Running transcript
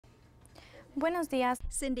Buenos dias.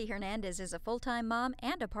 Cindy Hernandez is a full-time mom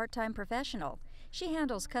and a part-time professional. She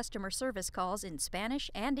handles customer service calls in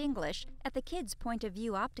Spanish and English at the Kids Point of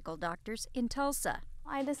View Optical Doctors in Tulsa.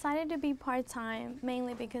 I decided to be part-time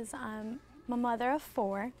mainly because I'm a mother of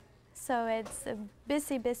 4, so it's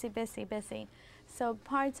busy. So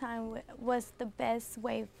part-time was the best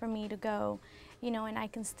way for me to go, you know, and I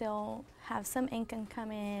can still have some income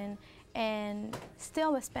come in and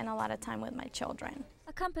still spend a lot of time with my children.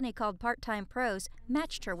 A company called Part-Time Pros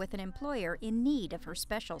matched her with an employer in need of her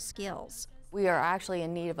special skills. We are actually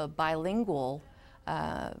in need of a bilingual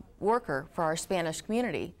worker for our Spanish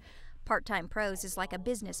community. Part-Time Pros is like a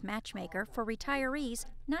business matchmaker for retirees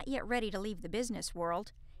not yet ready to leave the business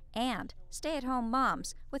world, and stay-at-home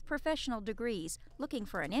moms with professional degrees looking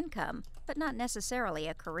for an income, but not necessarily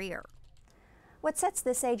a career. What sets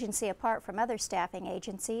this agency apart from other staffing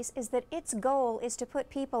agencies is that its goal is to put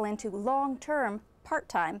people into long-term,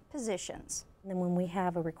 part-time positions. And when we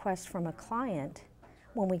have a request from a client,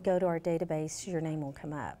 when we go to our database, your name will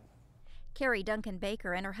come up. Carrie Duncan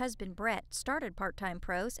Baker and her husband Brett started Part-Time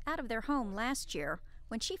Pros out of their home last year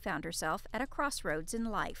when she found herself at a crossroads in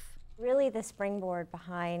life. Really, the springboard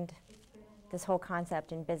behind this whole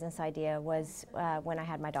concept and business idea was when I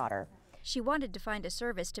had my daughter. She wanted to find a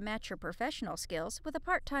service to match her professional skills with a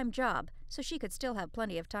part-time job so she could still have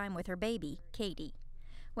plenty of time with her baby, Cathy.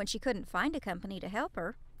 When she couldn't find a company to help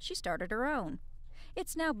her, she started her own.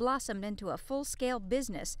 It's now blossomed into a full-scale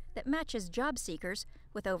business that matches job seekers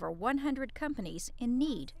with over 100 companies in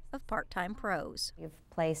need of part-time pros. You've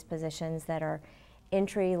placed positions that are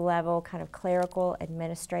entry-level, kind of clerical,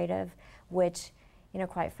 administrative, which, you know,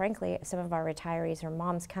 quite frankly, some of our retirees or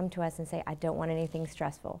moms come to us and say, I don't want anything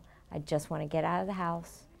stressful. I just want to get out of the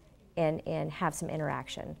house and have some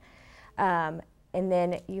interaction. And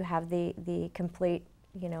then you have the complete,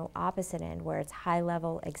 you know, opposite end where it's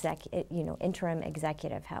high-level interim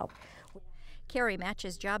executive help. CAREY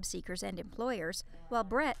matches job seekers and employers, while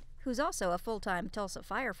Brett, who's also a full-time Tulsa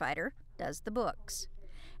firefighter, does the books.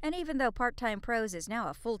 And even though Part-Time Pros is now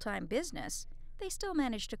a full-time business, they still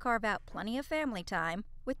manage to carve out plenty of family time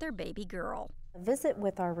with their baby girl. Visit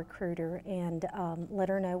with our recruiter and let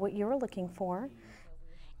her know what you're looking for.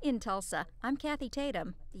 In Tulsa, I'm Cathy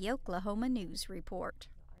Tatom, the Oklahoma News Report.